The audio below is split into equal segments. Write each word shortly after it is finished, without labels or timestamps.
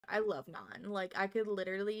I love naan. Like, I could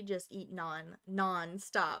literally just eat naan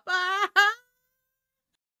non-stop.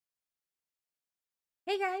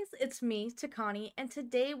 Hey guys, it's me, Tikaani, and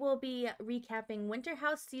today we'll be recapping Winter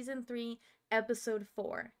House Season 3, Episode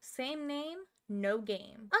 4. Same name, no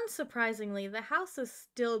game. Unsurprisingly, the house is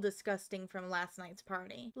still disgusting from last night's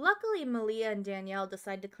party. Luckily, Malia and Danielle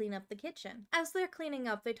decide to clean up the kitchen. As they're cleaning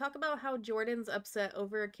up, they talk about how Jordan's upset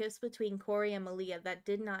over a kiss between Corey and Malia that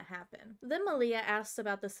did not happen. Then Malia asks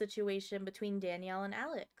about the situation between Danielle and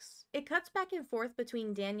Alex. It cuts back and forth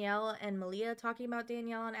between Danielle and Malia talking about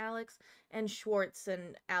Danielle and Alex, and Schwartz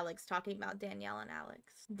and Alex talking about Danielle and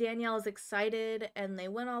Alex. Danielle is excited, and they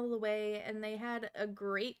went all the way, and they had a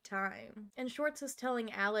great time. And Schwartz is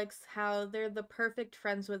telling Alex how they're the perfect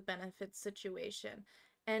friends with benefits situation,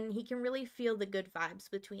 and he can really feel the good vibes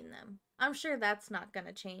between them. I'm sure that's not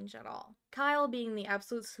gonna change at all. Kyle, being the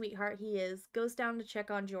absolute sweetheart he is, goes down to check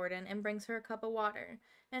on Jordan and brings her a cup of water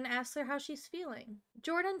and asks her how she's feeling.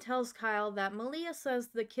 Jordan tells Kyle that Malia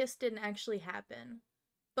says the kiss didn't actually happen,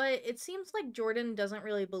 but it seems like Jordan doesn't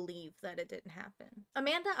really believe that it didn't happen.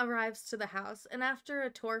 Amanda arrives to the house, and after a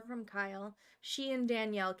tour from Kyle, she and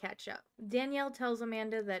Danielle catch up. Danielle tells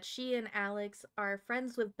Amanda that she and Alex are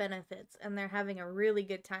friends with benefits, and they're having a really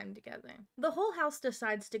good time together. The whole house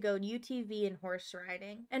decides to go UTV and horse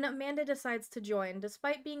riding, and Amanda decides to join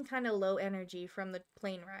despite being kind of low energy from the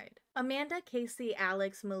plane ride. Amanda, Casey,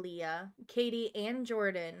 Alex, Malia, Katie, and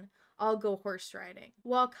Jordan all go horse riding,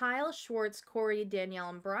 while Kyle, Schwartz, Corey, Danielle,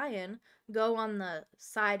 and Brian go on the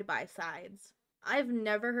side-by-sides. I've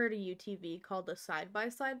never heard a UTV called a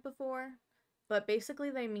side-by-side before, but basically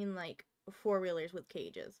they mean like four-wheelers with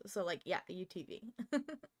cages. So like, yeah, a UTV.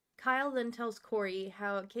 Kyle then tells Corey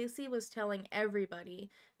how Casey was telling everybody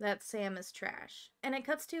that Sam is trash. And it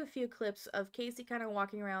cuts to a few clips of Casey kind of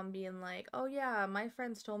walking around being like, oh yeah, my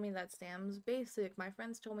friends told me that Sam's basic, my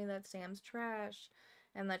friends told me that Sam's trash,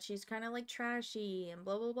 and that she's kind of like trashy and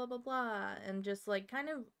blah blah blah blah blah, and just like kind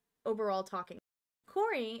of overall talking.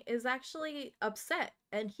 Corey is actually upset,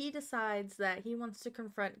 and he decides that he wants to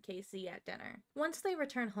confront Casey at dinner. Once they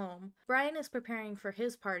return home, Brian is preparing for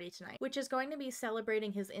his party tonight, which is going to be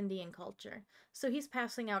celebrating his Indian culture, so he's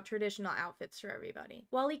passing out traditional outfits for everybody.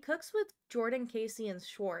 While he cooks with Jordan, Casey, and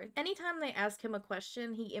Schwartz, anytime they ask him a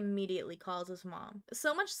question, he immediately calls his mom.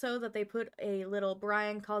 So much so that they put a little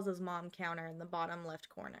Brian calls his mom counter in the bottom left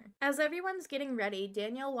corner. As everyone's getting ready,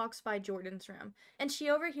 Danielle walks by Jordan's room, and she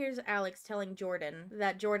overhears Alex telling Jordan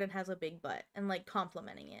that Jordan has a big butt and like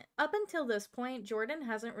complimenting it. Up until this point, Jordan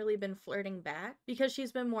hasn't really been flirting back because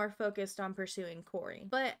she's been more focused on pursuing Corey.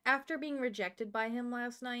 But after being rejected by him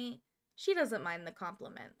last night, she doesn't mind the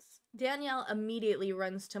compliments. Danielle immediately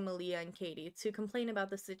runs to Malia and Katie to complain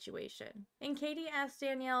about the situation. And Katie asks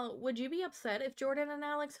Danielle, would you be upset if Jordan and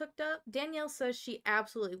Alex hooked up? Danielle says she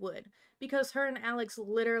absolutely would, because her and Alex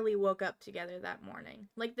literally woke up together that morning.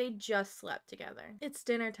 Like, they just slept together. It's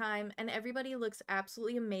dinner time, and everybody looks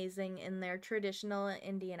absolutely amazing in their traditional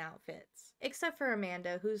Indian outfits. Except for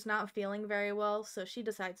Amanda, who's not feeling very well, so she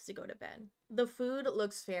decides to go to bed. The food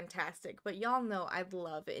looks fantastic, but y'all know I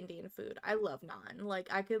love Indian food. I love naan. Like,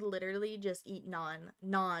 I could literally just eat naan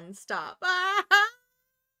non-stop.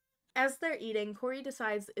 As they're eating, Corey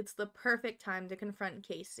decides it's the perfect time to confront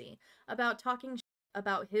Casey about talking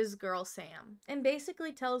about his girl Sam, and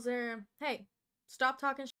basically tells her, hey, stop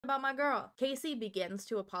talking shit about my girl. Casey begins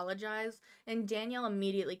to apologize, and Danielle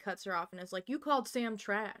immediately cuts her off and is like, you called Sam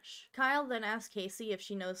trash. Kyle then asks Casey if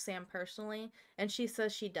she knows Sam personally, and she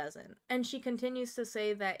says she doesn't. And she continues to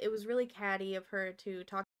say that it was really catty of her to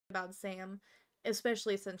talk about Sam,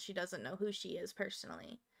 especially since she doesn't know who she is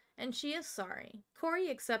personally. And she is sorry.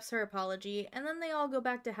 Corey accepts her apology, and then they all go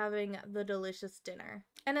back to having the delicious dinner.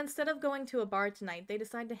 And instead of going to a bar tonight, they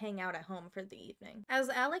decide to hang out at home for the evening. As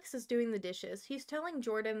Alex is doing the dishes, he's telling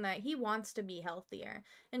Jordan that he wants to be healthier,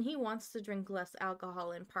 and he wants to drink less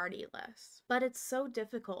alcohol and party less. But it's so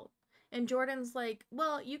difficult. And Jordan's like,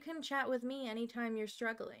 well, you can chat with me anytime you're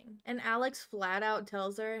struggling. And Alex flat out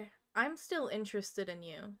tells her, I'm still interested in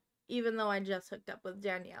you, even though I just hooked up with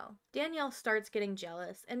Danielle. Danielle starts getting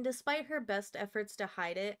jealous, and despite her best efforts to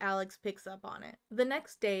hide it, Alex picks up on it. The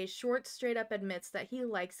next day, Schwartz straight up admits that he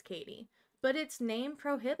likes Katie, but it's name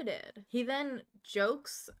prohibited. He then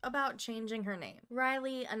jokes about changing her name.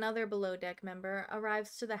 Riley, another below deck member,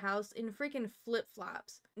 arrives to the house in freaking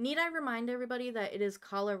flip-flops. Need I remind everybody that it is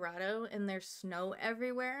Colorado and there's snow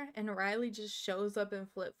everywhere, and Riley just shows up in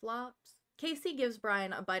flip-flops? Casey gives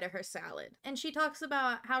Brian a bite of her salad, and she talks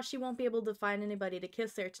about how she won't be able to find anybody to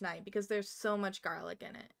kiss her tonight because there's so much garlic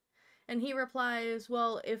in it. And he replies,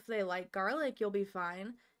 well, if they like garlic, you'll be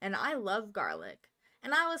fine, and I love garlic.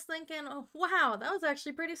 And I was thinking, oh, wow, that was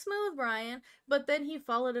actually pretty smooth, Brian. But then he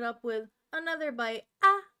followed it up with another bite,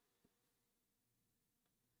 ah,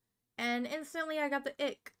 and instantly I got the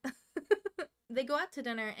ick. They go out to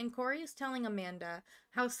dinner, and Corey is telling Amanda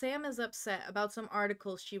how Sam is upset about some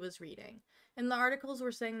articles she was reading. And the articles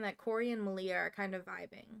were saying that Corey and Malia are kind of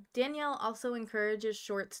vibing. Danielle also encourages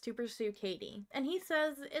Shorts to pursue Katie, and he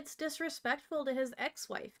says it's disrespectful to his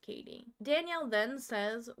ex-wife, Katie. Danielle then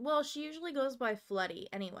says, well, she usually goes by Floody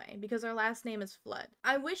anyway, because her last name is Flood.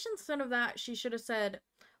 I wish instead of that she should have said,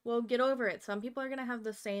 well, get over it. Some people are gonna have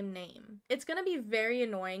the same name. It's gonna be very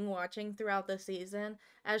annoying watching throughout the season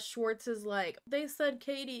as Schwartz is like, they said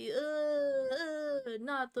Katie,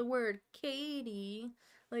 not the word Katie.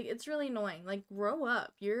 Like, it's really annoying. Like, grow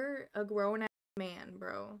up. You're a grown ass man,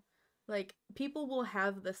 bro. Like, people will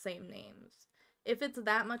have the same names. If it's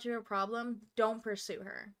that much of a problem, don't pursue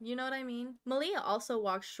her. You know what I mean? Malia also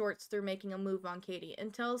walks Shorts through making a move on Katie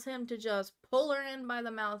and tells him to just pull her in by the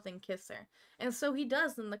mouth and kiss her. And so he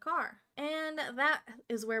does in the car. And that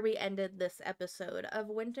is where we ended this episode of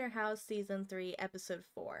Winter House Season 3, Episode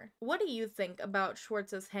 4. What do you think about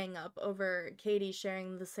Schwartz's hang up over Katie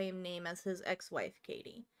sharing the same name as his ex-wife,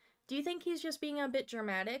 Katie? Do you think he's just being a bit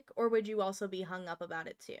dramatic, or would you also be hung up about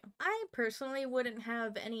it too? I personally wouldn't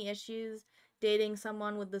have any issues dating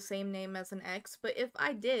someone with the same name as an ex, but if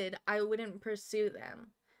I did, I wouldn't pursue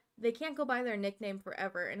them. They can't go by their nickname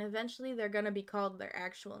forever, and eventually they're gonna be called their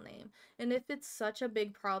actual name. And if it's such a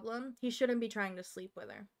big problem, he shouldn't be trying to sleep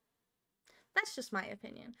with her. That's just my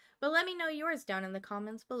opinion, but let me know yours down in the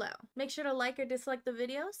comments below. Make sure to like or dislike the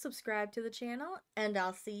video, subscribe to the channel, and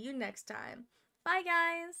I'll see you next time. Bye,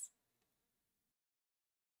 guys!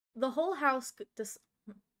 The whole house.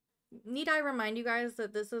 Need I remind you guys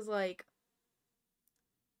that this is like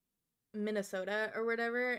Minnesota or whatever,